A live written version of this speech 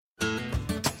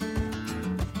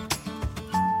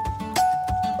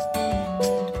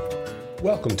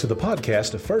Welcome to the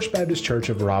podcast of First Baptist Church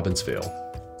of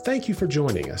Robbinsville. Thank you for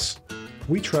joining us.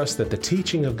 We trust that the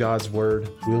teaching of God's Word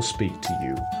will speak to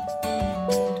you.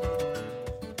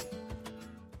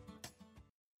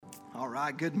 All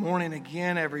right, good morning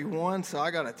again, everyone. So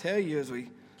I got to tell you, as we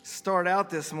start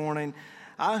out this morning,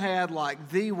 I had like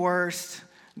the worst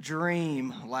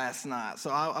dream last night. So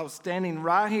I was standing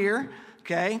right here,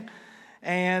 okay,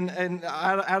 and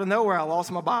out of nowhere, I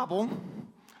lost my Bible,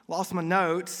 lost my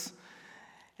notes,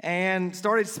 and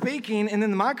started speaking, and then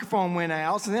the microphone went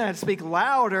out, so then I had to speak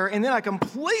louder, and then I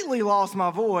completely lost my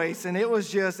voice, and it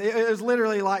was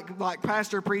literally like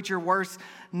pastor, preacher, worst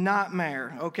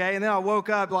nightmare, okay? And then I woke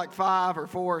up like 5 or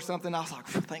 4 or something. I was like,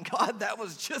 thank God that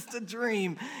was just a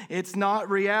dream. It's not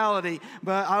reality.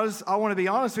 But I want to be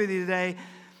honest with you today.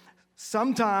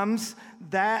 Sometimes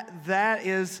that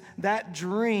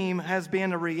dream has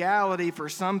been a reality for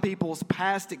some people's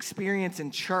past experience in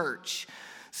church.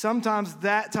 Sometimes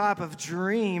that type of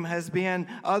dream has been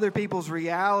other people's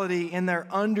reality in their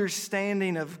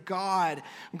understanding of God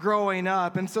growing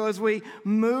up. And so as we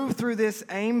move through this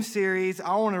AIM series,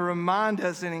 I want to remind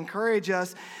us and encourage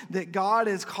us that God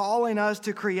is calling us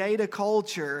to create a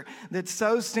culture that's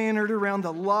so centered around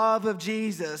the love of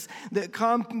Jesus that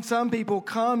some people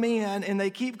come in and they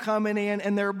keep coming in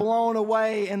and they're blown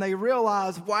away and they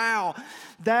realize, wow,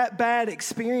 that bad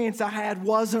experience I had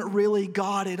wasn't really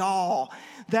God at all.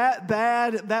 That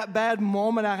bad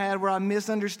moment I had where I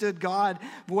misunderstood God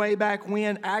way back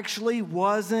when actually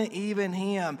wasn't even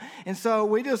Him. And so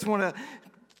we just want to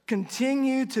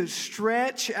continue to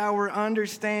stretch our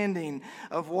understanding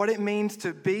of what it means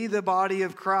to be the body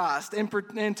of Christ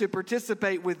and to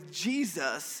participate with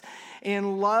Jesus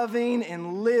in loving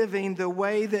and living the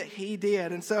way that He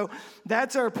did. And so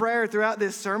that's our prayer throughout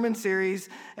this sermon series,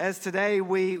 as today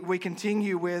we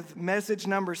continue with message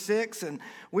number 6, and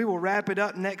we will wrap it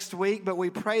up next week. But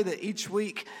we pray that each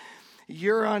week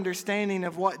your understanding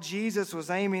of what Jesus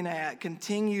was aiming at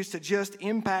continues to just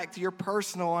impact your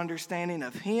personal understanding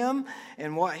of Him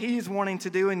and what He's wanting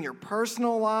to do in your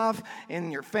personal life,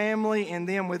 in your family, and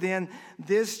then within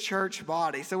this church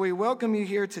body. So we welcome you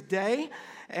here today.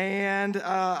 And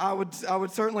I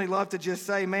would certainly love to just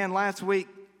say, man, last week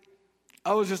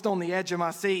I was just on the edge of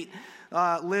my seat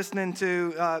listening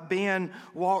to Ben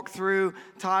walk through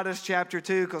Titus chapter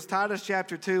 2, because Titus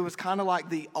chapter 2 was kind of like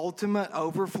the ultimate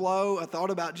overflow. I thought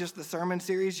about just the sermon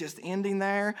series just ending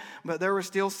there, but there was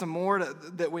still some more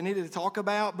that we needed to talk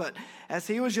about. But as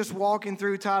he was just walking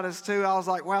through Titus 2, I was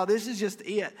like, wow, this is just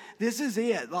it. This is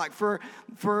it. Like for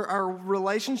our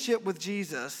relationship with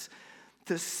Jesus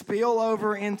to spill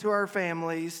over into our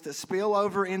families, to spill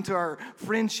over into our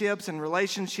friendships and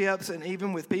relationships, and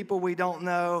even with people we don't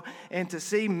know, and to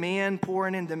see men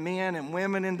pouring into men and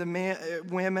women into men,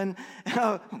 women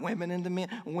into men,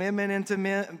 women into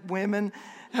men, women.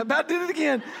 About did it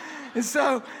again. And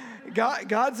so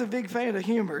God's a big fan of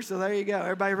humor, so there you go.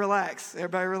 Everybody relax.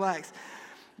 Everybody relax.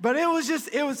 But it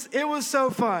was so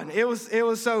fun. It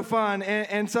was so fun.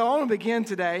 And so I want to begin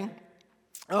today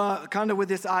kind of with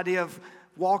this idea of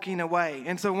walking away.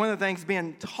 And so one of the things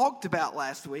being talked about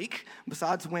last week,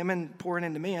 besides women pouring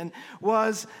into men,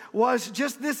 was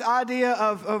just this idea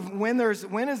of when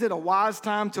is it a wise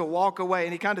time to walk away?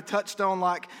 And he kind of touched on,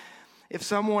 like, if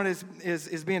someone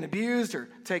is being abused or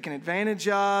taken advantage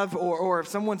of, or if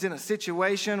someone's in a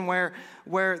situation where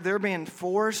they're being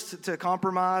forced to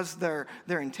compromise their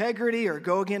integrity or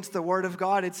go against the Word of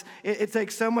God, it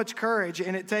takes so much courage,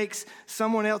 and it takes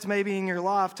someone else maybe in your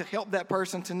life to help that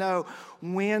person to know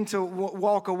when to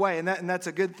walk away, and that's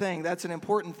a good thing. That's an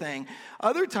important thing.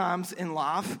 Other times in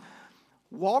life,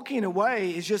 walking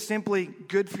away is just simply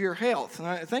good for your health.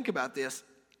 Think about this.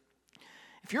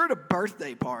 If you're at a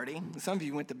birthday party, some of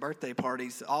you went to birthday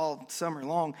parties all summer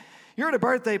long. You're at a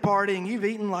birthday party and you've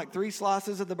eaten like 3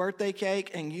 slices of the birthday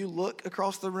cake, and you look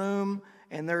across the room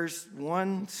and there's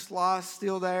 1 slice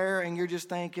still there, and you're just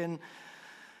thinking,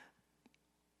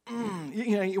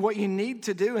 what you need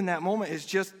to do in that moment is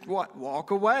just walk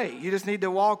away. You just need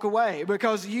to walk away,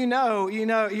 because you know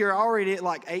you're already at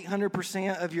like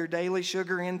 800% of your daily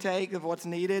sugar intake of what's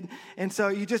needed. And so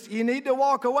you need to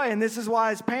walk away. And this is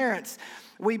why, as parents,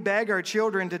 we beg our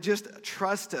children to just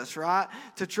trust us, right?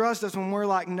 To trust us when we're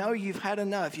like, no, you've had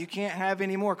enough. You can't have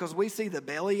any more, because we see the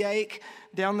bellyache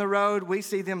down the road. We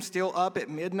see them still up at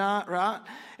midnight, right?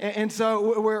 And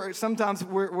so sometimes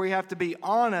we have to be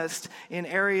honest in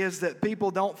areas that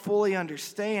people don't fully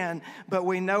understand, but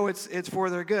we know it's for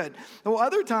their good. Well,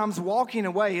 other times walking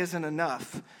away isn't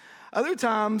enough. Other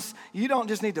times you don't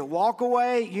just need to walk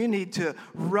away, you need to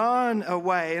run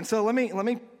away. And so let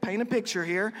me paint a picture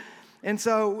here. And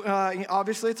so,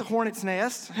 obviously, it's a hornet's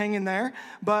nest hanging there.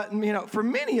 But, for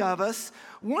many of us,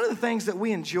 one of the things that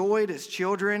we enjoyed as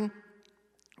children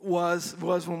was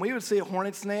when we would see a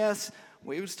hornet's nest,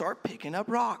 we would start picking up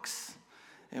rocks.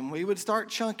 And we would start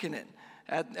chunking it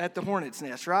at the hornet's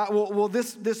nest, right? Well,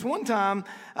 this one time,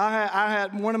 I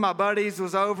had one of my buddies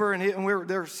was over, and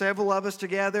there were several of us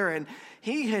together, and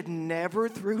he had never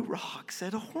threw rocks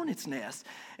at a hornet's nest.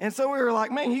 And so we were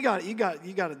like, man, we got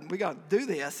to do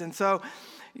this. And so,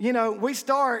 we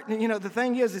start, the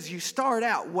thing is you start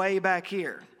out way back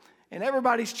here, and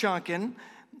everybody's chunking,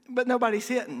 but nobody's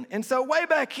hitting. And so way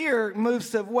back here moves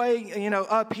to way,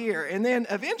 up here. And then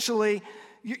eventually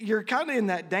you're kind of in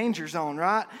that danger zone,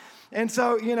 right? And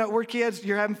so, we're kids,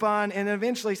 you're having fun, and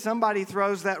eventually somebody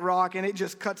throws that rock, and it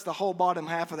just cuts the whole bottom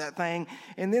half of that thing.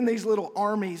 And then these little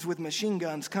armies with machine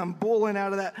guns come bulling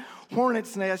out of that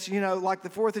hornet's nest, like the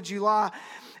 4th of July.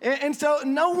 And so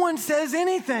no one says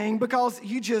anything because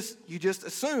you just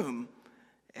assume.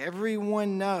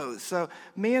 Everyone knows. So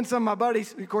me and some of my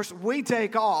buddies, of course, we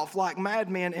take off like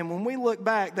madmen, and when we look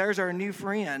back, there's our new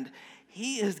friend.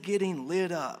 He is getting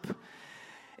lit up.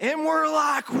 And we're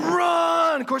like,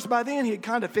 run! Of course, by then, he had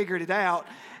kind of figured it out.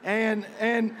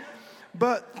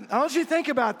 But I want you to think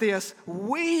about this.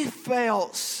 We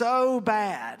felt so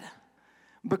bad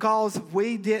because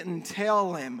we didn't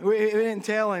tell him. We didn't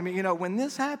tell him, when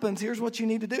this happens, here's what you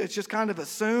need to do. It's just kind of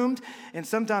assumed. And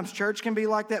sometimes church can be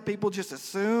like that. People just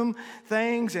assume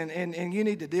things, and you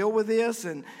need to deal with this.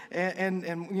 And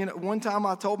one time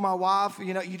I told my wife,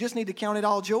 you just need to count it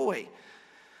all joy.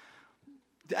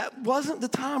 That wasn't the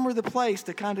time or the place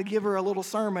to kind of give her a little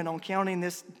sermon on counting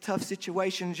this tough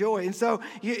situation joy. And so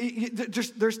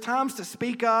there's times to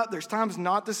speak up, there's times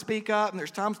not to speak up, and there's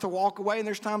times to walk away, and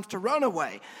there's times to run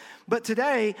away. But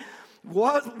today,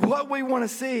 what we want to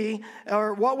see,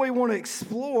 or what we want to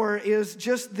explore, is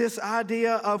just this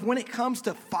idea of when it comes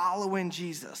to following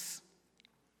Jesus,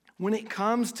 when it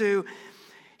comes to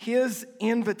his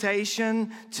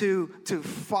invitation to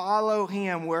follow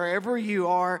him wherever you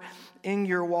are in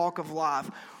your walk of life.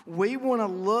 We want to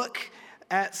look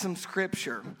at some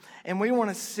scripture, and we want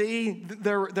to see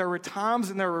there were times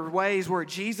and there were ways where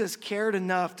Jesus cared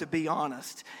enough to be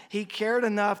honest. He cared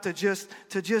enough to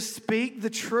just speak the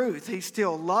truth. He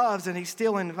still loves and he's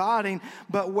still inviting,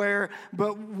 but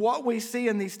what we see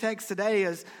in these texts today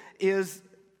is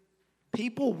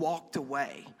people walked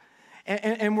away.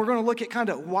 And we're going to look at kind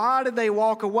of why did they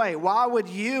walk away? Why would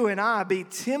you and I be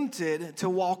tempted to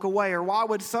walk away? Or why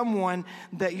would someone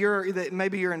that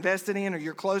maybe you're invested in or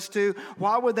you're close to,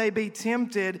 why would they be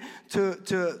tempted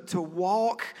to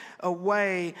walk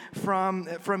away from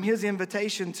his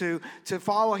invitation to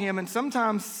follow him? And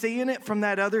sometimes seeing it from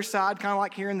that other side, kind of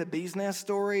like hearing the bee's nest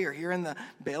story or hearing the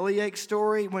bellyache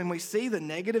story, when we see the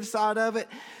negative side of it,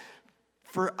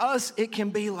 for us, it can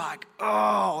be like,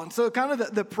 oh. And so kind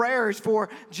of the prayer is for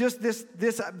just this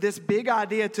big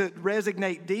idea to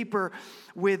resonate deeper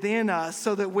within us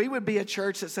so that we would be a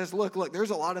church that says, look,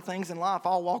 there's a lot of things in life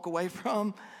I'll walk away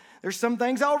from. There's some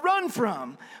things I'll run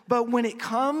from. But when it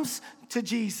comes to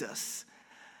Jesus,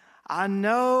 I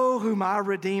know who my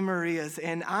Redeemer is,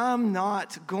 and I'm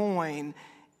not going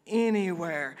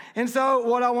anywhere. And so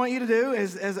what I want you to do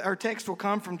is, as our text will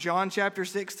come from John chapter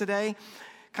 6 today,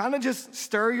 kind of just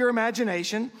stir your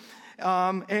imagination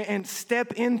and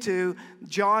step into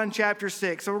John chapter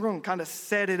 6. So we're going to kind of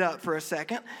set it up for a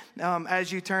second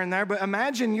as you turn there. But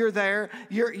imagine you're there,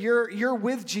 you're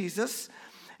with Jesus,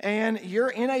 and you're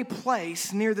in a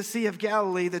place near the Sea of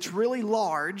Galilee that's really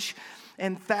large,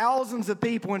 and thousands of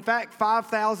people, in fact,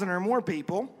 5,000 or more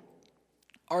people,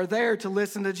 are there to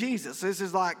listen to Jesus. This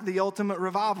is like the ultimate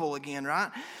revival again, right?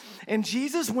 And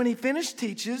Jesus, when he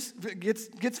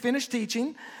gets finished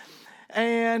teaching,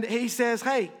 and he says,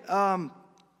 hey,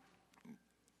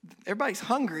 everybody's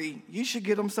hungry. You should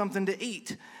get them something to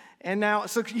eat. And now,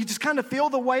 so you just kind of feel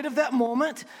the weight of that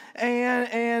moment.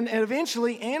 And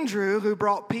eventually, Andrew, who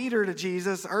brought Peter to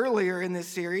Jesus earlier in this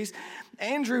series,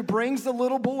 Andrew brings the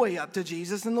little boy up to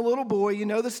Jesus. And the little boy, you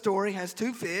know the story, has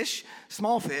 2 fish,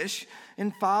 small fish,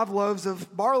 and 5 loaves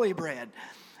of barley bread.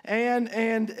 And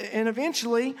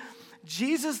eventually,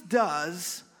 Jesus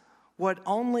does what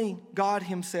only God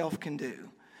himself can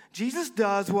do. Jesus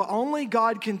does what only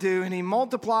God can do, and he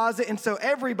multiplies it. And so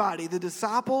everybody, the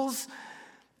disciples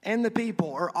and the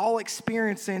people, are all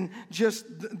experiencing just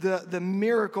the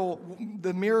miracle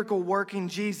working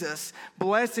Jesus,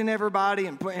 blessing everybody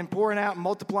and pouring out and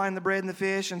multiplying the bread and the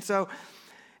fish. And so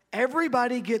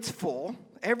everybody gets full.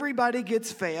 Everybody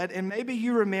gets fed, and maybe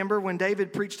you remember when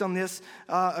David preached on this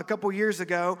a couple years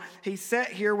ago, he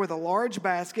sat here with a large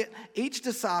basket. Each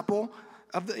disciple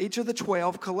each of the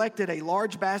 12 collected a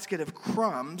large basket of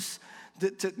crumbs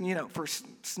for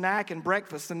snack and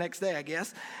breakfast the next day, I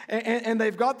guess. And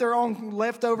they've got their own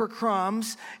leftover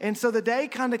crumbs. And so the day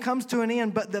kind of comes to an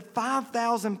end, but the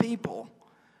 5,000 people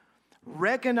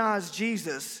recognize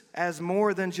Jesus as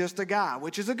more than just a guy,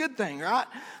 which is a good thing, right?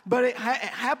 But it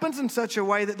happens in such a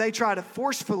way that they try to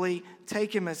forcefully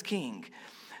take him as king.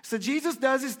 So Jesus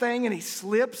does his thing, and he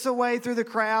slips away through the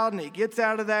crowd, and he gets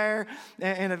out of there.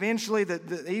 And eventually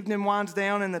the evening winds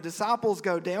down, and the disciples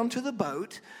go down to the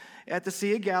boat at the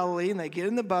Sea of Galilee, and they get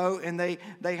in the boat, and they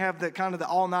have the kind of the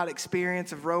all-night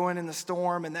experience of rowing in the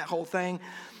storm and that whole thing.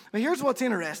 But here's what's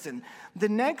interesting. The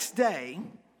next day,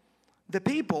 the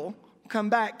people come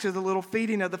back to the little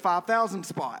feeding of the 5,000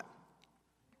 spot.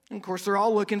 And of course, they're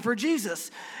all looking for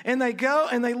Jesus. And they go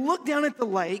and they look down at the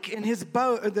lake, and his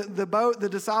boat, the boat the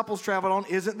disciples traveled on,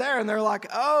 isn't there. And they're like,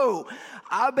 oh,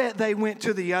 I bet they went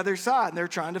to the other side, and they're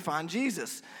trying to find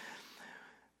Jesus.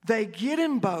 They get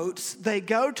in boats, they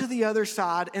go to the other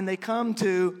side, and they come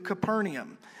to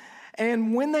Capernaum.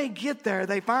 And when they get there,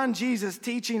 they find Jesus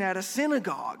teaching at a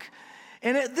synagogue.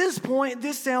 And at this point,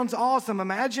 this sounds awesome.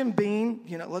 Imagine being,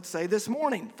 let's say this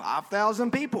morning,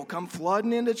 5,000 people come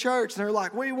flooding into church. And they're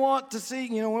like, we want to see,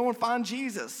 we want to find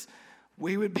Jesus.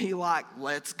 We would be like,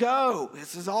 let's go.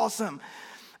 This is awesome.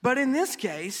 But in this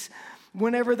case,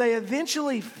 whenever they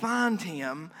eventually find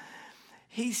him,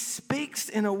 he speaks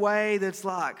in a way that's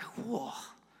like, whoa,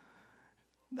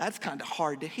 that's kind of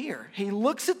hard to hear. He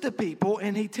looks at the people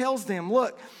and he tells them,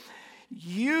 look,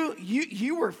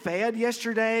 You were fed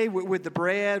yesterday with the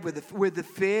bread, with the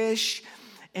fish,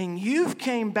 and you've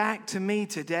came back to me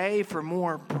today for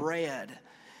more bread.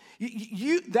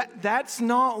 That's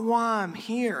not why I'm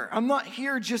here. I'm not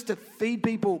here just to feed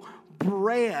people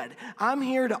bread. I'm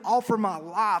here to offer my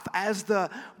life as the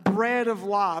bread of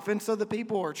life. And so the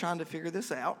people are trying to figure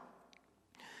this out.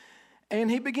 And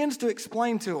he begins to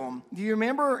explain to them. Do you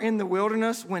remember in the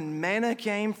wilderness when manna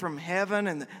came from heaven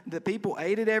and the people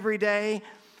ate it every day?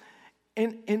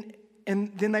 And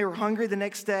then they were hungry the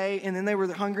next day, and then they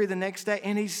were hungry the next day.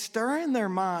 And he's stirring their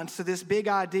minds to this big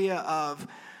idea of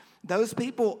those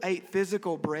people ate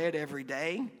physical bread every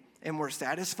day and were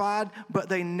satisfied, but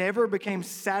they never became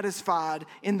satisfied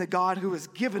in the God who has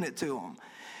given it to them.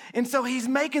 And so he's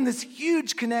making this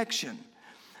huge connection.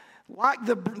 Like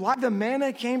the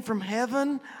manna came from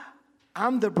heaven,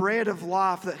 I'm the bread of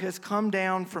life that has come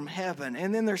down from heaven.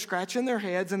 And then they're scratching their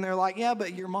heads and they're like, yeah,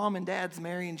 but your mom and dad's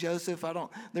Mary and Joseph,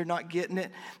 they're not getting it.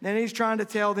 Then he's trying to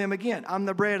tell them again, I'm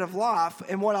the bread of life.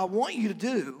 And what I want you to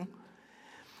do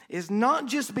is not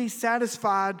just be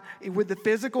satisfied with the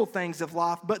physical things of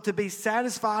life, but to be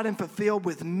satisfied and fulfilled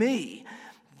with me.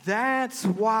 That's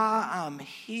why I'm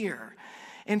here.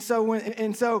 And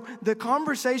so the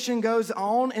conversation goes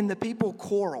on and the people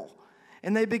quarrel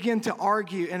and they begin to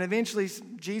argue. And eventually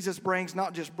Jesus brings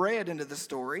not just bread into the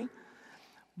story,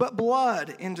 but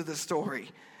blood into the story.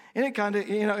 And it kind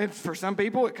of, for some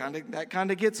people, that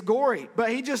kind of gets gory.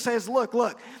 But he just says,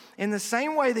 look, in the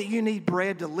same way that you need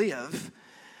bread to live,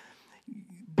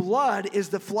 blood is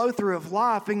the flow through of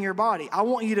life in your body. I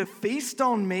want you to feast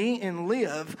on me and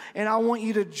live, and I want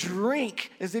you to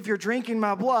drink as if you're drinking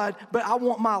my blood, but I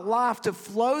want my life to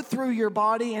flow through your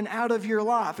body and out of your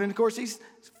life. And of course, he's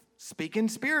speaking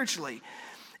spiritually.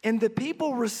 And the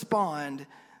people respond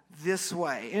this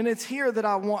way. And it's here that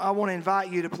I want to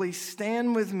invite you to please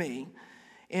stand with me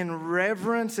in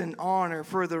reverence and honor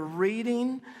for the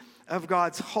reading of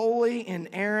God's holy,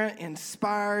 inerrant,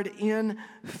 inspired,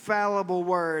 infallible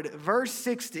word. Verse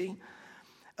 60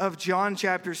 of John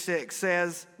chapter 6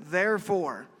 says,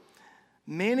 therefore,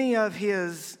 many of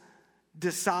his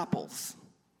disciples,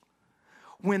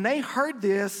 when they heard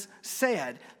this,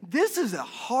 said, this is a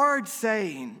hard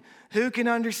saying. Who can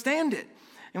understand it?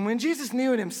 And when Jesus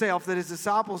knew in himself that his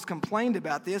disciples complained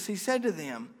about this, he said to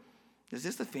them, does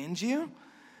this offend you?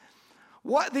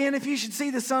 What then if you should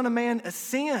see the Son of Man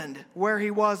ascend where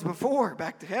he was before,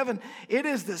 back to heaven? It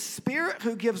is the Spirit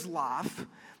who gives life.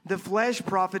 The flesh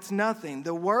profits nothing.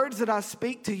 The words that I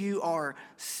speak to you are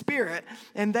spirit,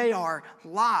 and they are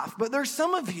life. But there's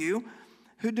some of you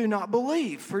who do not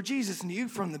believe. For Jesus knew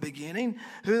from the beginning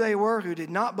who they were who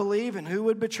did not believe and who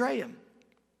would betray him.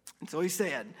 And so he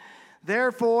said,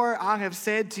 therefore, I have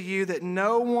said to you that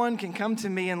no one can come to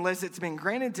me unless it's been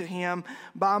granted to him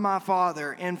by my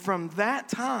Father. And from that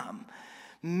time,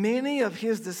 many of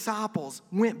his disciples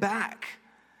went back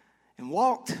and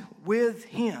walked with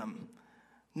him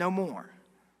no more.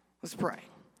 Let's pray.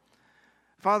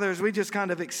 Father, as we just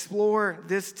kind of explore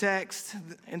this text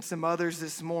and some others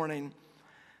this morning,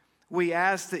 we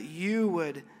ask that you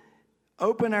would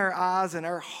open our eyes and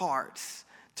our hearts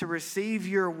to receive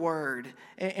your word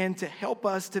and to help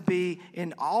us to be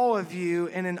in awe of you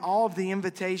and in all of the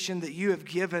invitation that you have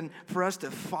given for us to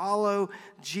follow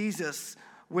Jesus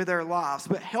with our lives.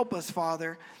 But help us,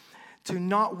 Father, to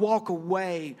not walk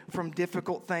away from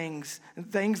difficult things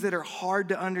that are hard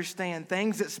to understand,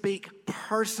 things that speak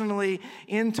personally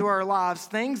into our lives,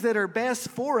 things that are best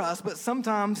for us, but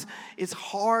sometimes it's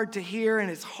hard to hear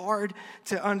and it's hard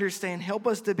to understand. Help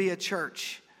us to be a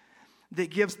church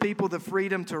that gives people the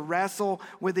freedom to wrestle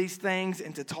with these things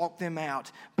and to talk them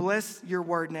out. Bless your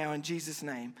word now in Jesus'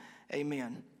 name.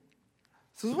 Amen.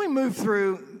 So as we move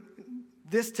through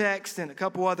this text and a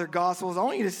couple other gospels, I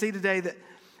want you to see today that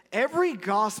every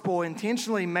gospel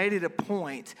intentionally made it a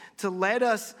point to let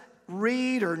us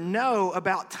read or know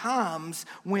about times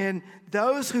when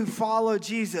those who followed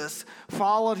Jesus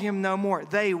followed him no more.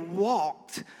 They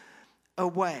walked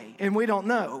away. And we don't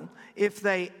know if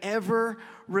they ever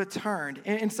returned.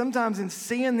 And sometimes in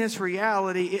seeing this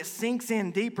reality, it sinks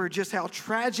in deeper just how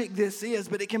tragic this is,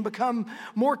 but it can become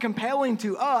more compelling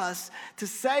to us to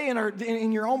say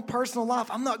in your own personal life,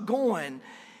 I'm not going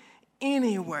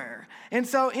anywhere. And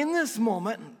so in this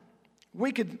moment,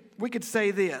 we could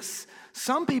say this.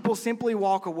 Some people simply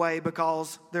walk away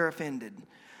because they're offended.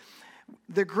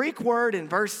 The Greek word in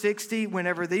verse 60,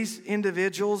 whenever these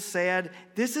individuals said,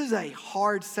 this is a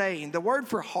hard saying. The word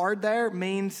for hard there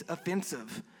means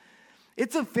offensive.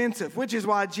 It's offensive, which is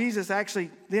why Jesus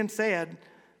actually then said,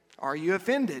 are you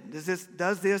offended?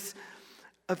 Does this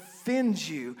offend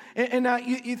you? And now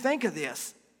you think of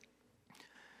this.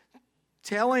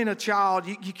 Telling a child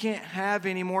you can't have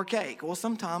any more cake. Well,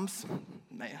 sometimes,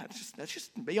 man, let's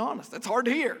just be honest. That's hard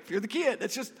to hear. If you're the kid,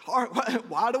 that's just hard.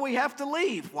 Why do we have to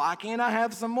leave? Why can't I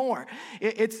have some more?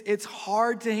 It's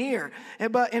hard to hear.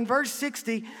 But in verse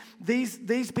 60,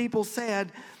 these people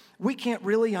said, we can't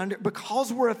really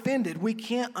because we're offended, we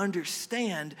can't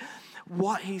understand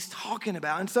what he's talking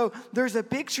about. And so there's a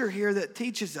picture here that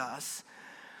teaches us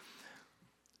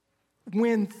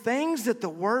when things that the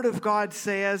Word of God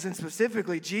says, and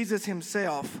specifically Jesus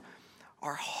himself,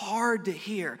 are hard to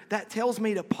hear, that tells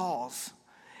me to pause.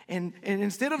 And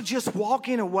instead of just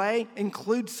walking away,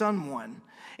 include someone.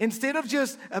 Instead of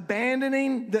just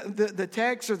abandoning the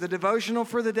text or the devotional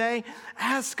for the day,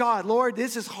 ask God, Lord,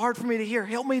 this is hard for me to hear.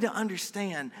 Help me to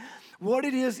understand what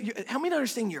it is. Help me to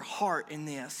understand your heart in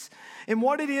this. And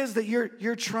what it is that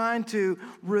you're trying to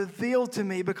reveal to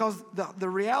me, because the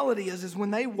reality is when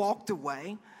they walked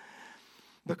away,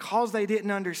 because they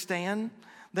didn't understand,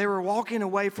 they were walking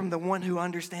away from the one who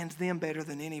understands them better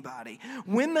than anybody.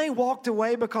 When they walked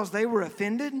away because they were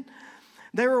offended,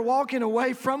 they were walking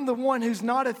away from the one who's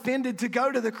not offended to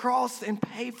go to the cross and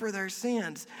pay for their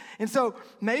sins. And so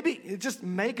maybe just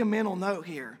make a mental note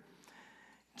here.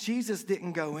 Jesus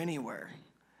didn't go anywhere.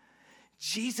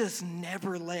 Jesus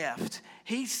never left.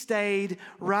 He stayed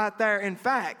right there. In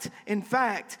fact,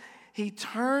 he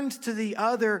turns to the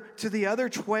other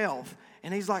 12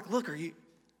 and he's like, look,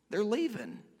 they're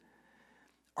leaving.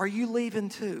 Are you leaving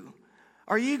too?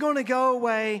 Are you going to go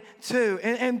away too?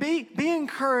 And be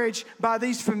encouraged by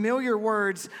these familiar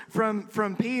words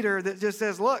from Peter that just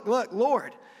says, look,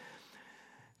 Lord,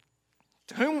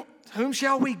 to whom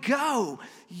shall we go?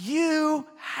 You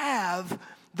have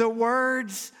the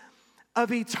words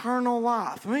of eternal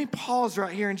life. Let me pause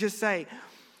right here and just say,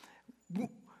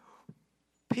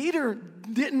 Peter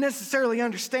didn't necessarily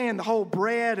understand the whole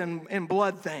bread and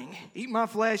blood thing. Eat my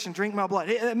flesh and drink my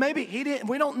blood. Maybe he didn't.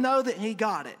 We don't know that he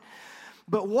got it.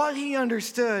 But what he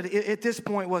understood at this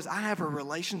point was, I have a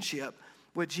relationship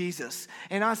with Jesus.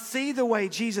 And I see the way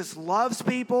Jesus loves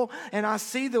people. And I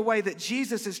see the way that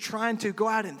Jesus is trying to go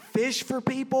out and fish for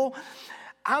people.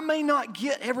 I may not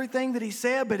get everything that he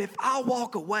said, but if I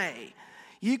walk away,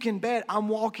 you can bet I'm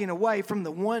walking away from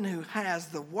the one who has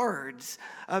the words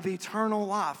of eternal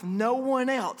life. No one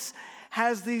else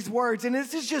has these words. And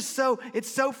this is just it's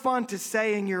so fun to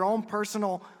say in your own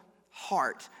personal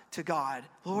heart to God,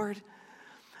 Lord,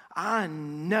 I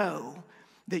know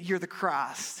that you're the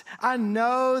Christ. I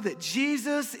know that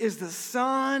Jesus is the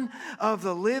Son of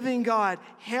the living God.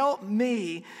 Help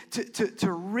me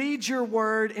to read your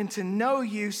word and to know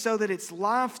you so that it's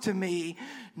life to me,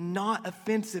 not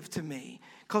offensive to me.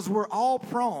 Because we're all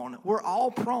prone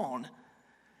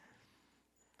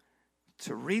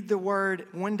to read the word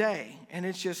one day, and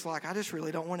it's just like, I just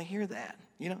really don't want to hear that.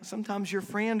 You know, sometimes your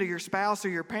friend or your spouse or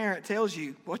your parent tells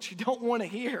you what you don't want to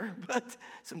hear, but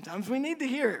sometimes we need to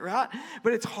hear it, right?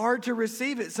 But it's hard to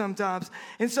receive it sometimes.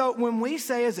 And so when we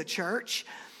say as a church,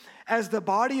 as the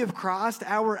body of Christ,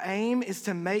 our aim is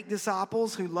to make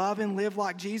disciples who love and live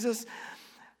like Jesus,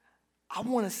 I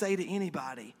want to say to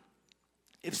anybody,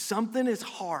 if something is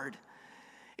hard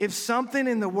If something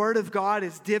in the Word of God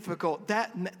is difficult,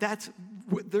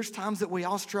 there's times that we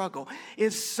all struggle.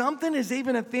 If something is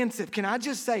even offensive, can I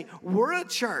just say, we're a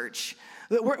church.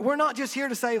 We're not just here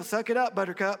to say, well, suck it up,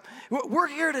 Buttercup. We're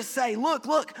here to say, look,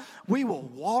 we will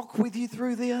walk with you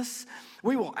through this.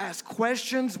 We will ask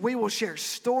questions. We will share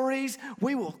stories.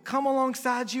 We will come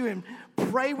alongside you and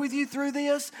pray with you through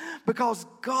this because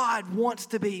God wants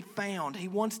to be found. He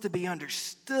wants to be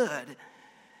understood.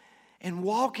 And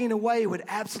walking away would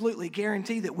absolutely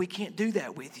guarantee that we can't do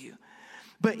that with you.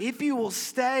 But if you will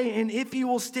stay and if you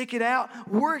will stick it out,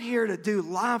 we're here to do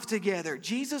life together.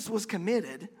 Jesus was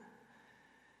committed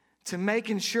to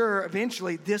making sure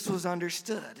eventually this was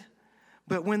understood.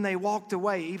 But when they walked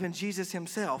away, even Jesus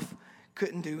himself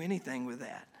couldn't do anything with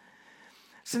that.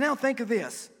 So now think of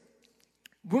this.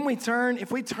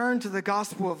 If we turn to the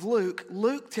Gospel of Luke,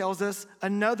 Luke tells us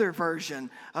another version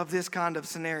of this kind of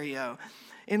scenario.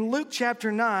 In Luke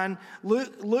chapter 9,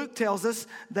 Luke tells us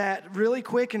that really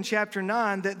quick in chapter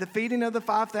 9 that the feeding of the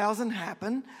 5,000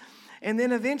 happened, and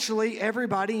then eventually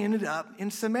everybody ended up in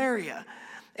Samaria.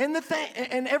 And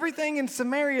everything in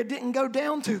Samaria didn't go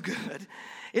down too good.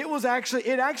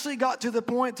 It actually got to the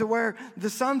point to where the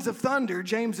sons of thunder,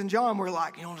 James and John, were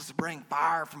like, you want us to bring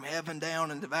fire from heaven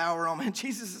down and devour them? And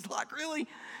Jesus is like, really?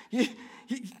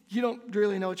 You don't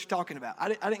really know what you're talking about.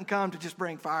 I didn't come to just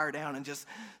bring fire down and just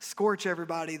scorch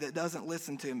everybody that doesn't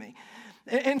listen to me.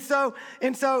 And so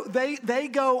they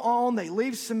go on, they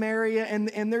leave Samaria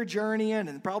and they're journeying,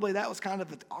 and probably that was kind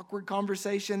of an awkward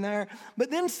conversation there.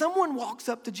 But then someone walks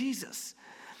up to Jesus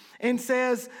and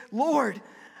says, Lord,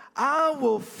 I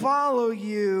will follow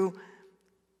you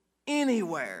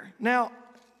anywhere. Now,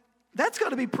 that's got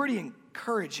to be pretty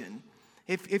encouraging.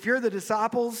 If you're the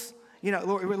disciples,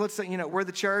 let's say, we're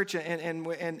the church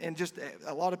and just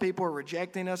a lot of people are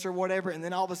rejecting us or whatever. And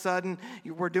then all of a sudden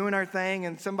we're doing our thing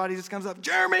and somebody just comes up,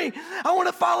 Jeremy, I want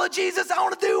to follow Jesus. I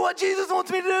want to do what Jesus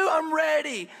wants me to do. I'm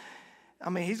ready. I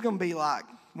mean, he's going to be like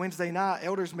Wednesday night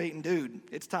elders meeting, dude,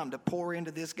 it's time to pour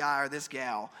into this guy or this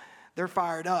gal. They're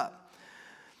fired up.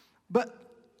 But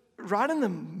right in the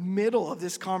middle of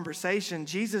this conversation,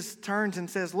 Jesus turns and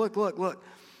says, look.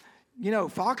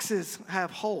 Foxes have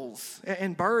holes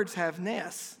and birds have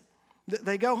nests.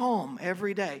 They go home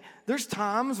every day. There's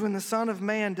times when the Son of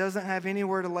Man doesn't have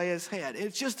anywhere to lay his head.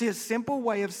 It's just his simple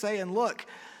way of saying, look,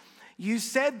 you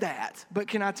said that, but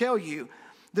can I tell you,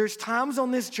 there's times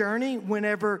on this journey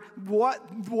whenever what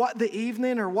the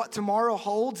evening or what tomorrow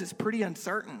holds is pretty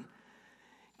uncertain.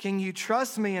 Can you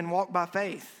trust me and walk by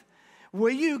faith?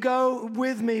 Will you go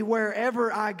with me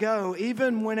wherever I go,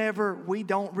 even whenever we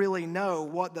don't really know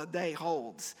what the day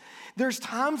holds? There's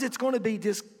times it's going to be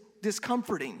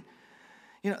discomforting.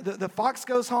 The fox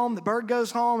goes home, the bird goes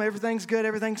home, everything's good,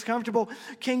 everything's comfortable.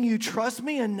 Can you trust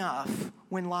me enough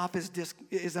when life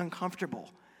is uncomfortable?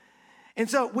 And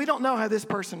so we don't know how this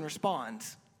person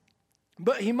responds.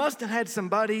 But he must have had some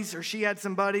buddies, or she had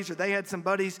some buddies, or they had some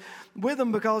buddies with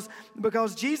them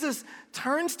because Jesus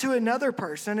turns to another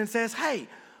person and says, hey,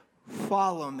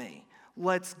 follow me.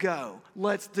 Let's go.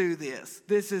 Let's do this.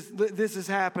 This is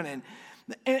happening.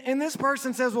 And this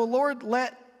person says, well, Lord,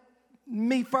 let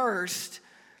me first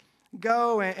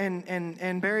go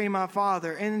and bury my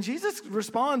father. And Jesus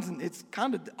responds, and it's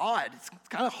kind of odd. It's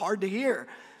kind of hard to hear.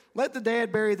 Let the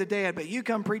dead bury the dead, but you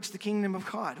come preach the kingdom of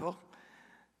God. Well,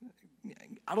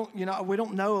 we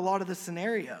don't know a lot of the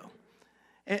scenario.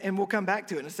 And we'll come back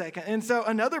to it in a second. And so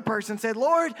another person said,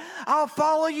 Lord, I'll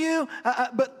follow you,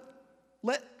 but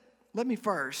let me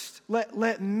first.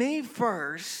 Let me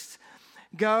first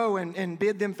go and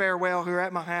bid them farewell who are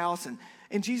at my house.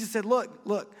 And Jesus said,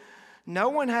 look, no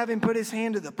one having put his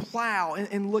hand to the plow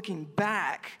and looking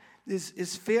back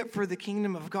is fit for the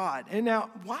kingdom of God. And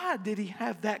now, why did he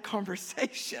have that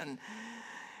conversation?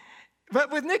 But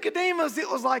with Nicodemus,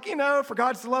 it was like, for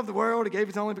God so loved the world, he gave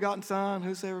his only begotten Son.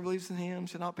 Whosoever believes in him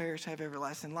shall not perish, have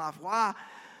everlasting life. Why?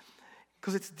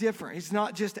 Because it's different. They're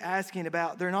not just asking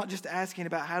about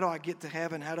how do I get to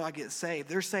heaven, how do I get saved.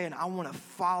 They're saying, I want to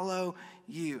follow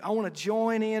you. I want to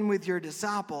join in with your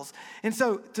disciples. And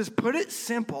so, to put it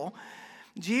simple,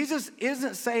 Jesus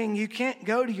isn't saying you can't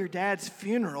go to your dad's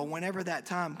funeral whenever that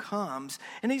time comes.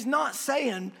 And he's not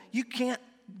saying you can't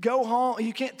go home,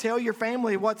 you can't tell your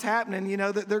family what's happening,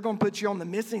 that they're going to put you on the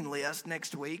missing list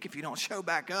next week if you don't show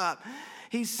back up.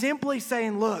 He's simply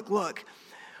saying, look,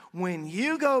 when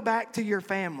you go back to your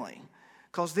family,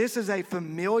 because this is a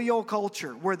familial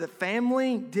culture where the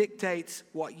family dictates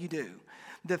what you do.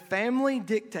 The family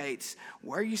dictates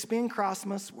where you spend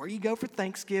Christmas, where you go for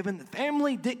Thanksgiving. The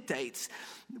family dictates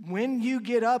when you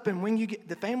get up and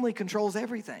the family controls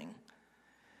everything.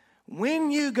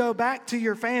 When you go back to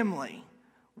your family,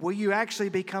 will you actually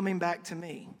be coming back to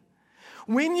me?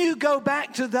 When you go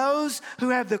back to those who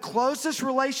have the closest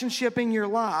relationship in your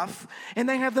life and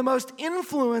they have the most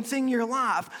influence in your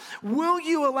life, will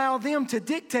you allow them to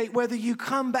dictate whether you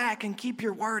come back and keep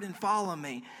your word and follow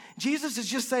me? Jesus is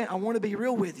just saying, I want to be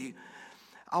real with you.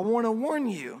 I want to warn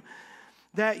you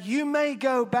that you may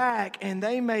go back and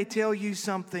they may tell you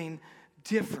something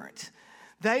different.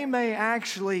 They may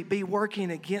actually be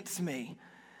working against me.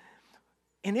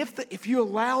 And if you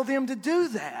allow them to do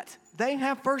that, they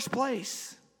have first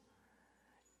place.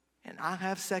 And I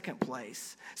have second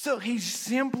place. So he's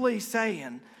simply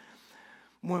saying,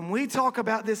 when we talk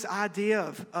about this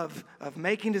idea of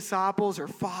making disciples or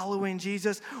following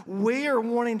Jesus, we are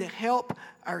wanting to help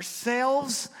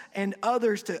ourselves and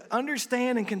others to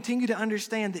understand and continue to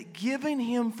understand that giving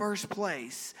him first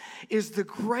place is the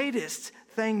greatest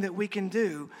thing that we can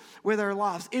do with our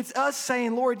lives. It's us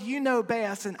saying, Lord, you know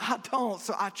best, and I don't,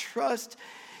 so I trust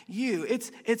you.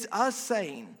 It's us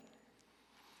saying,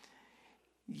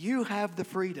 you have the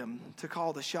freedom to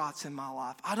call the shots in my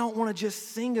life. I don't want to just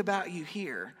sing about you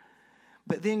here,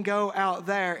 but then go out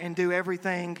there and do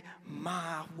everything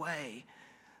my way.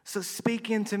 So speak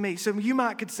into me. So we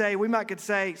might could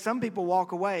say, some people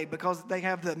walk away because they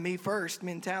have the me first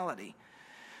mentality.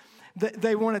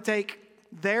 They want to take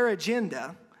their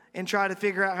agenda and try to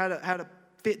figure out how to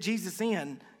fit Jesus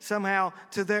in somehow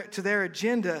to their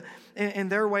agenda and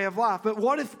their way of life. But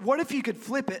what if you could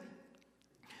flip it?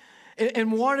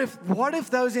 And what if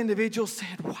those individuals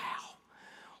said,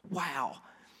 wow,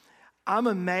 I'm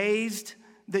amazed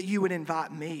that you would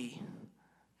invite me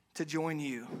to join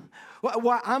you.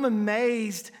 Well, I'm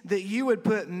amazed that you would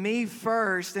put me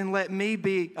first and let me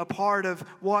be a part of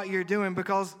what you're doing,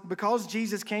 because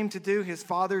Jesus came to do his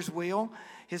Father's will.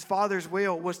 His Father's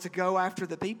will was to go after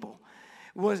the people,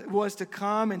 was to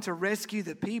come and to rescue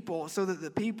the people so that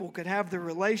the people could have the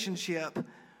relationship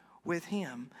with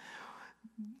him.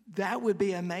 That would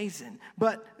be amazing.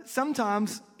 But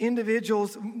sometimes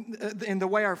individuals, in the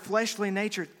way our fleshly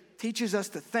nature teaches us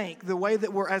to think, the way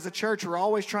that we're as a church we're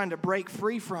always trying to break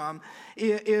free from,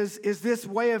 is this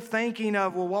way of thinking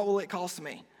of, well, what will it cost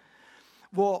me?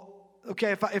 Well,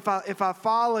 okay, if I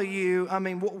follow you, I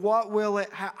mean,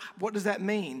 what does that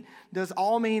mean? Does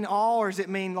all mean all, or does it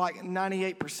mean like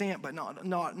 98%, but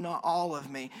not all of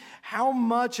me? How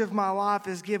much of my life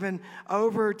is given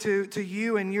over to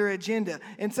you and your agenda?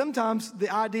 And sometimes the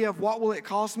idea of what will it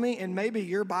cost me, and maybe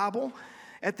your Bible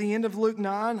at the end of Luke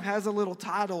 9 has a little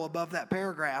title above that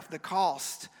paragraph, the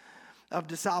cost of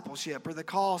discipleship, or the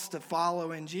cost of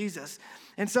following Jesus.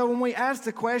 And so when we ask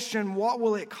the question, what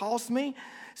will it cost me?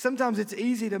 Sometimes it's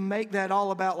easy to make that all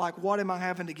about, like, what am I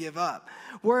having to give up?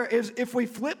 Whereas if we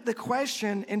flip the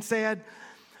question and said,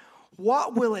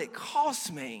 what will it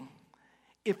cost me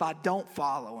if I don't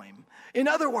follow him? In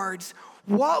other words,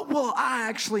 what will I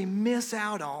actually miss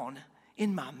out on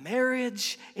in my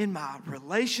marriage, in my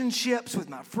relationships with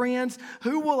my friends?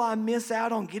 Who will I miss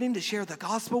out on getting to share the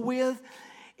gospel with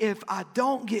if I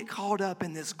don't get caught up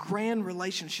in this grand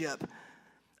relationship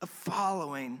of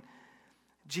following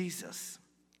Jesus?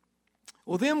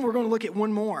 Well, then we're going to look at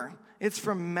one more. It's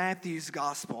from Matthew's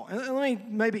gospel. And let me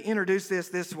maybe introduce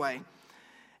this way.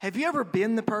 Have you ever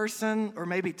been the person, or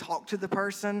maybe talked to the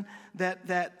person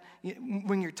that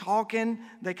when you're talking,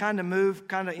 they kind of move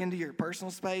into your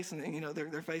personal space, and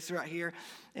their face is right here,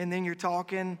 and then you're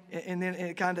talking, and then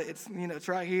it's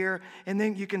right here, and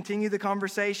then you continue the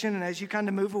conversation, and as you kind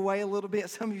of move away a little bit,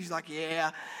 some of you's like,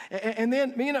 yeah, and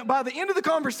then by the end of the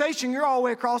conversation, you're all the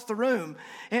way across the room,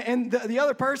 and the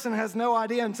other person has no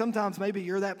idea, and sometimes maybe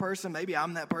you're that person, maybe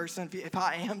I'm that person. If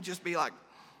I am, just be like,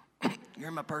 you're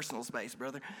in my personal space,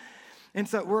 brother. And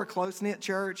so we're a close-knit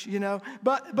church,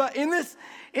 But in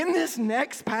this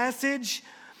next passage,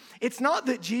 it's not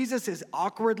that Jesus is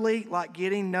awkwardly like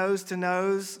getting nose to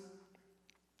nose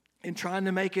and trying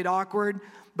to make it awkward.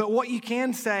 But what you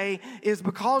can say is,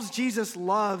 because Jesus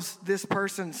loves this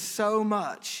person so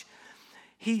much,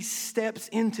 he steps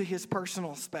into his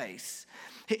personal space.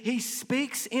 He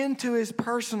speaks into his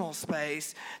personal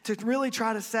space to really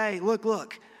try to say,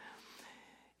 look,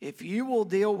 if you will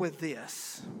deal with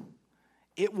this,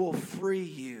 it will free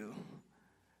you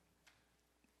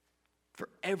for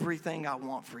everything I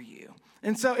want for you.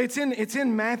 And so it's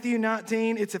in Matthew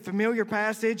 19. It's a familiar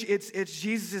passage. It's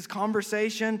Jesus'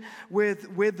 conversation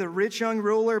with the rich young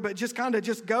ruler. But just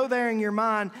go there in your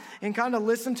mind and kind of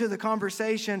listen to the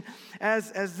conversation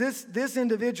as this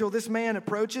individual, this man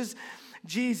approaches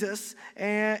Jesus,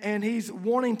 and he's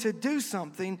wanting to do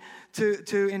something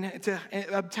to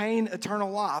obtain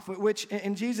eternal life, which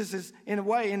in Jesus is, in a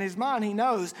way, in his mind, he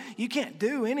knows you can't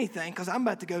do anything because I'm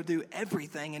about to go do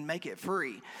everything and make it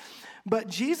free. But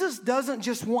Jesus doesn't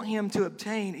just want him to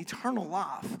obtain eternal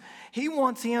life. He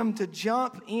wants him to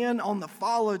jump in on the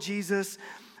follow Jesus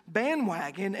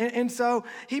bandwagon. And so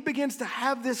he begins to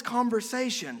have this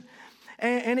conversation.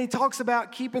 And he talks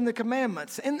about keeping the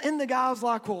commandments. And the guy's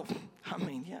like, well, I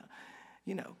mean, yeah,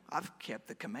 you know, I've kept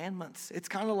the commandments. It's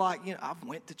kind of like, you know, I've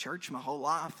went to church my whole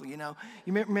life, you know.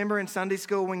 You remember in Sunday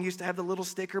school when you used to have the little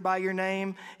sticker by your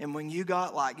name, and when you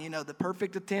got like, you know, the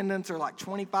perfect attendance or like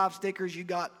 25 stickers, you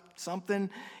got something,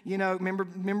 you know,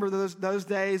 remember those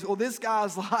days? Well, this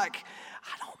guy's like,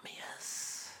 I don't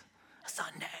miss a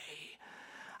Sunday.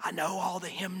 I know all the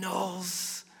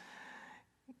hymnals.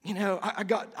 You know, I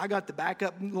got the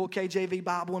backup little KJV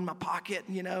Bible in my pocket,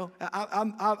 you know.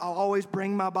 I'll always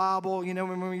bring my Bible, you know,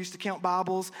 when we used to count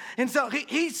Bibles. And so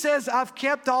he says, I've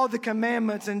kept all the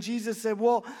commandments. And Jesus said,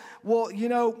 well, you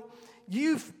know,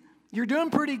 you're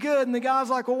doing pretty good. And the guy's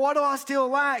like, well, what do I still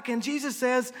lack? And Jesus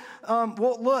says,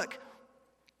 well, look,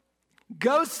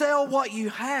 go sell what you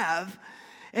have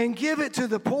and give it to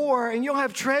the poor, and you'll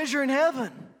have treasure in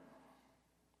heaven.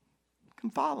 Come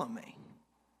follow me.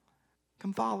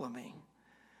 Come follow me.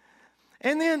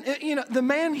 And then, you know, the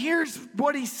man hears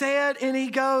what he said, and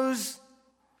he goes,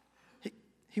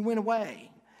 he went away.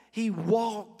 He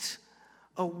walked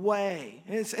away.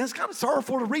 And it's kind of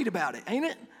sorrowful to read about it, ain't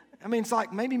it? I mean, it's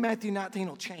like maybe Matthew 19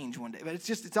 will change one day, but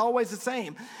it's always the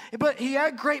same. But he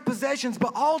had great possessions,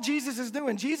 but all Jesus is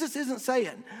doing, Jesus isn't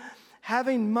saying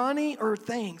having money or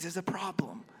things is a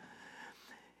problem.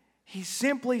 He's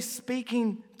simply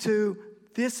speaking to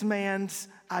this man's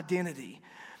identity.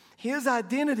 His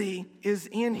identity is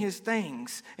in his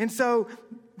things. And so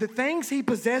the things he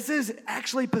possesses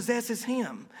actually possesses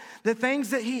him. The things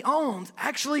that he owns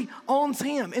actually owns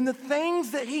him. And the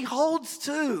things that he holds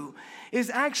to is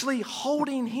actually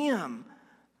holding him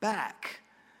back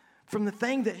from the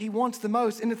thing that he wants the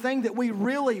most and the thing that we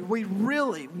really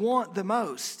want the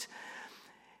most.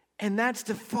 And that's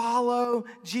to follow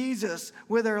Jesus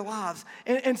with our lives.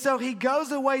 And so he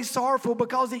goes away sorrowful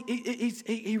because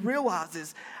he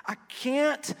realizes, I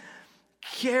can't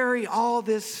carry all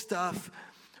this stuff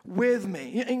with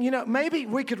me. And, you know, maybe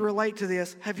we could relate to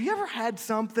this. Have you ever had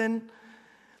something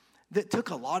that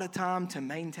took a lot of time to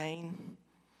maintain?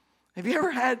 Have you ever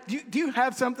had, do you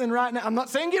have something right now? I'm not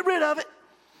saying get rid of it.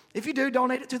 If you do,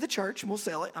 donate it to the church and we'll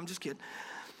sell it. I'm just kidding.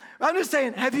 I'm just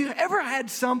saying, have you ever had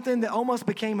something that almost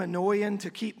became annoying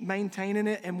to keep maintaining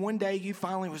it, and one day you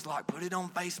finally was like, put it on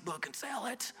Facebook and sell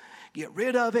it, get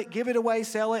rid of it, give it away,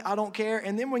 sell it, I don't care.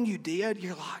 And then when you did,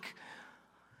 you're like,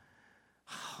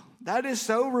 oh, that is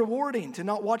so rewarding to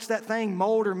not watch that thing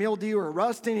mold or mildew or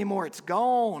rust anymore. It's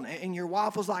gone. And your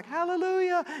wife was like,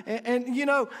 hallelujah. And you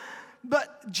know,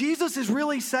 but Jesus is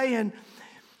really saying,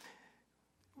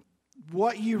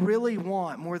 what you really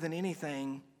want more than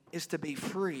anything is to be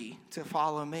free to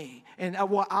follow me. And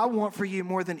what I want for you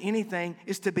more than anything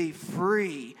is to be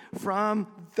free from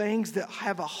things that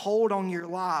have a hold on your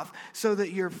life so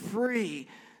that you're free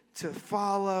to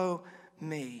follow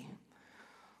me.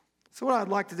 So what I'd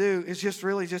like to do is just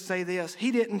say this.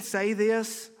 He didn't say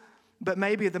this, but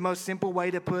maybe the most simple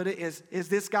way to put it is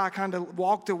this guy kind of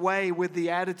walked away with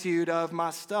the attitude of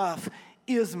my stuff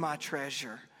is my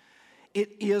treasure. It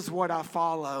is what I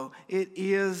follow. It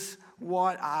is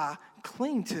what I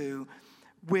cling to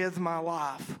with my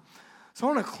life. So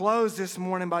I want to close this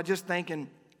morning by just thinking,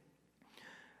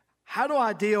 how do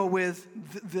I deal with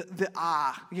the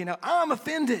I? You know, I'm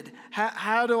offended.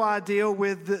 How do I deal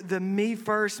with the me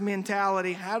first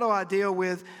mentality? How do I deal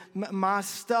with my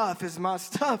stuff? Is my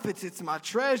stuff, it's my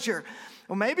treasure.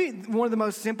 Well, maybe one of the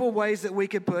most simple ways that we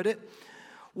could put it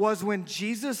was when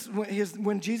Jesus'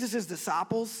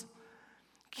 disciples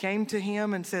came to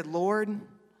him and said, Lord,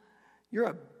 you're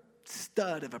a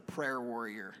stud of a prayer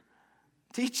warrior.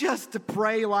 Teach us to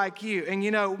pray like you. And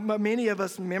you know, many of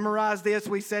us memorize this.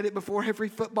 We said it before every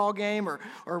football game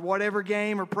or whatever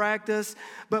game or practice.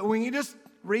 But when you just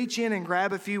reach in and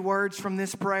grab a few words from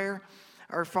this prayer,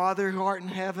 our Father who art in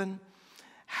heaven,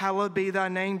 hallowed be thy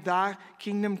name, thy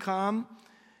kingdom come,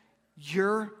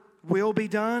 your will be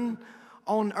done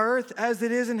on earth as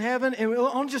it is in heaven. And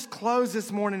I'll just close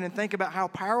this morning and think about how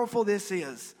powerful this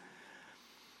is.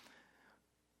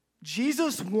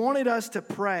 Jesus wanted us to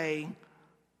pray,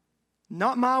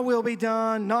 not my will be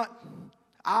done, not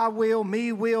I will,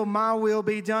 me will, my will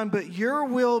be done, but your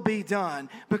will be done.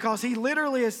 Because he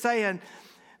literally is saying,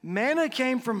 manna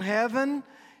came from heaven,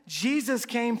 Jesus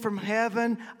came from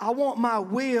heaven. I want my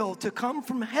will to come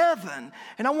from heaven.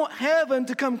 And I want heaven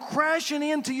to come crashing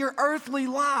into your earthly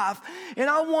life. And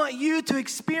I want you to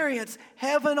experience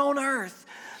heaven on earth.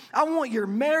 I want your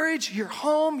marriage, your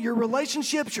home, your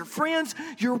relationships, your friends,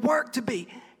 your work to be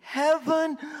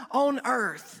heaven on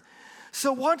earth.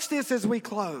 So watch this as we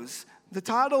close. The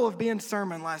title of Ben's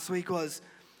sermon last week was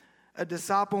A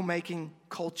Disciple-Making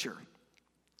Culture.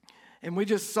 And we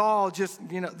just saw just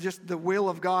the will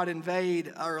of God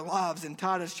invade our lives in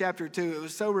Titus chapter 2. It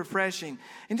was so refreshing.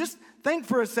 And just think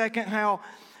for a second how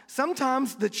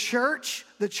sometimes the church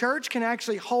can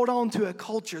actually hold on to a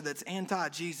culture that's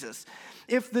anti-Jesus.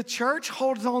 If the church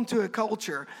holds on to a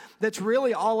culture that's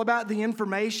really all about the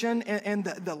information and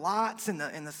the lights and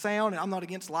the sound, and I'm not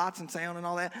against lights and sound and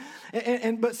all that,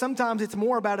 but sometimes it's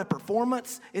more about a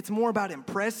performance. It's more about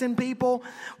impressing people.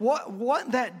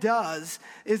 What that does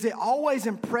is it always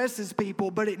impresses people,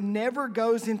 but it never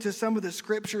goes into some of the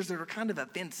scriptures that are kind of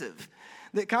offensive.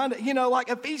 That kind of, like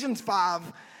Ephesians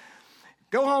 5,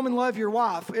 go home and love your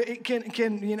wife. It can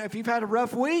if you've had a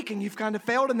rough week and you've kind of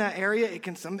failed in that area, it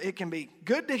can be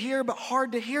good to hear but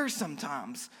hard to hear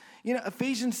sometimes.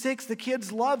 Ephesians 6, the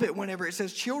kids love it whenever it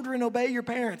says, children, obey your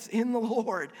parents in the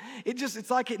Lord.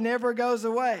 It's like it never goes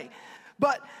away.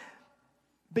 But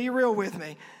be real with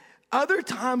me. Other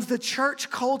times the church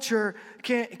culture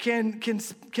can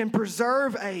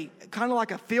preserve a kind of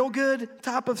like a feel-good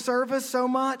type of service so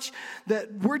much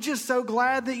that we're just so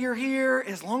glad that you're here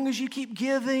as long as you keep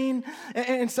giving.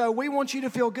 And so we want you to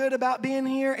feel good about being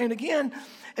here. And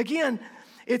again,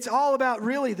 it's all about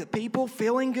really the people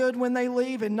feeling good when they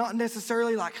leave and not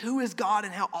necessarily like who is God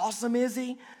and how awesome is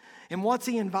he and what's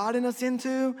he inviting us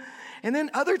into. And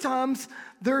then other times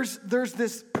there's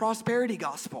this prosperity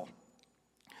gospel.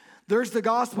 There's the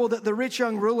gospel that the rich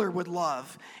young ruler would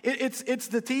love. It's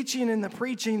the teaching and the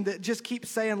preaching that just keeps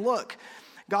saying, look,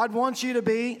 God wants you to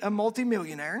be a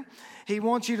multimillionaire. He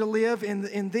wants you to live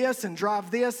in this and drive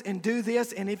this and do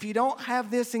this. And if you don't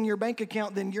have this in your bank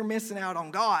account, then you're missing out on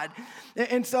God.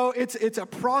 And so it's a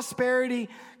prosperity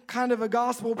kind of a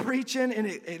gospel preaching, and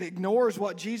it ignores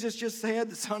what Jesus just said.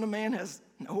 The Son of Man has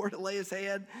nowhere to lay his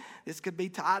head. This could be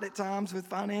tight at times with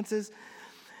finances.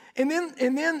 And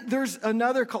then there's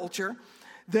another culture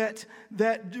that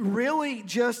really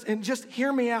just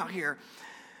hear me out here.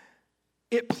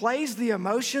 It plays the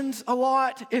emotions a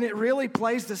lot, and it really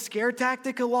plays the scare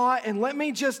tactic a lot. And let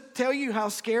me just tell you how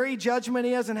scary judgment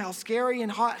is and how scary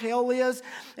and hot hell is.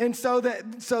 And so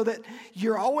that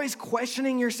you're always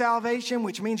questioning your salvation,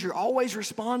 which means you're always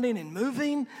responding and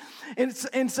moving.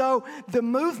 And so the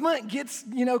movement gets,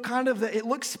 it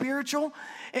looks spiritual.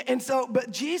 And so,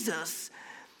 but Jesus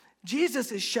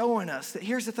is showing us that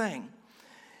here's the thing.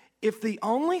 If the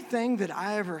only thing that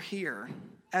I ever hear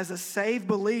as a saved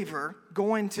believer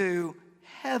going to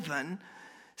heaven,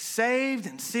 saved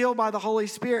and sealed by the Holy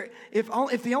Spirit, if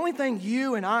the only thing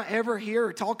you and I ever hear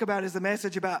or talk about is the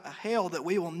message about a hell that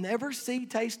we will never see,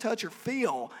 taste, touch, or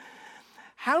feel,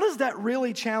 how does that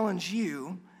really challenge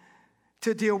you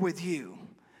to deal with you?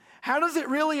 How does it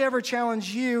really ever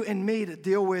challenge you and me to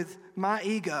deal with my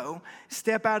ego,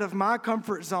 step out of my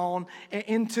comfort zone and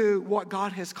into what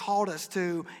God has called us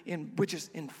to, which is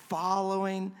in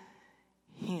following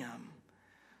him?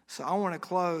 So I want to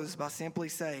close by simply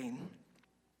saying,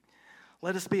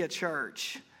 let us be a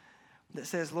church that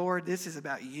says, Lord, this is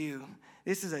about you.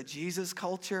 This is a Jesus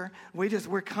culture.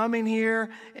 We're coming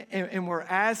here and we're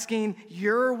asking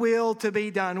your will to be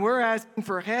done. We're asking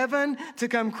for heaven to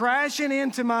come crashing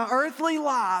into my earthly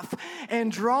life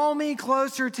and draw me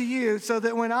closer to you so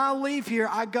that when I leave here,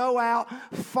 I go out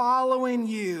following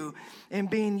you and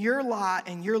being your light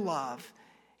and your love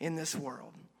in this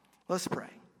world. Let's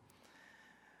pray.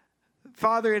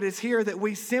 Father, it is here that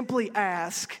we simply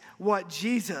ask what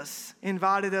Jesus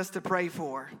invited us to pray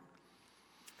for.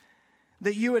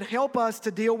 That you would help us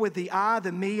to deal with the I,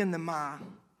 the me, and the my.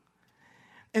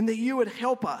 And that you would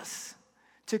help us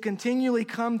to continually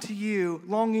come to you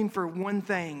longing for one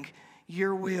thing,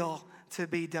 your will to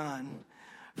be done.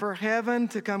 For heaven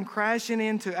to come crashing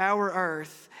into our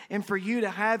earth and for you to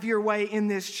have your way in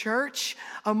this church,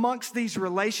 amongst these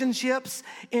relationships,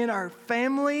 in our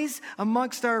families,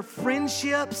 amongst our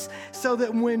friendships, so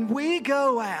that when we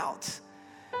go out,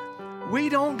 we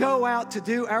don't go out to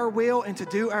do our will and to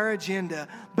do our agenda,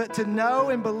 but to know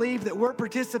and believe that we're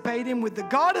participating with the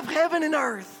God of heaven and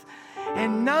earth,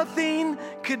 and nothing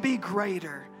could be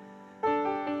greater.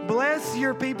 Bless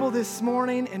your people this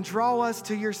morning and draw us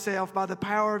to yourself by the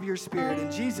power of your Spirit.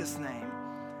 In Jesus' name,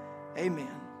 amen.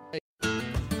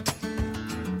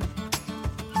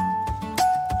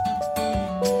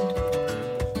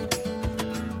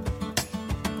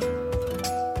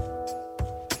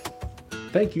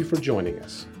 Thank you for joining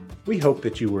us. We hope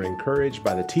that you were encouraged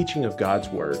by the teaching of God's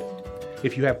Word.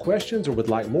 If you have questions or would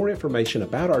like more information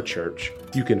about our church,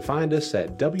 you can find us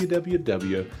at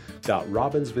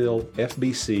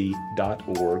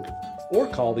www.robbinsvillefbc.org or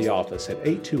call the office at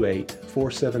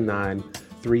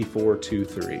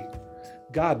 828-479-3423.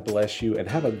 God bless you and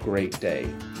have a great day.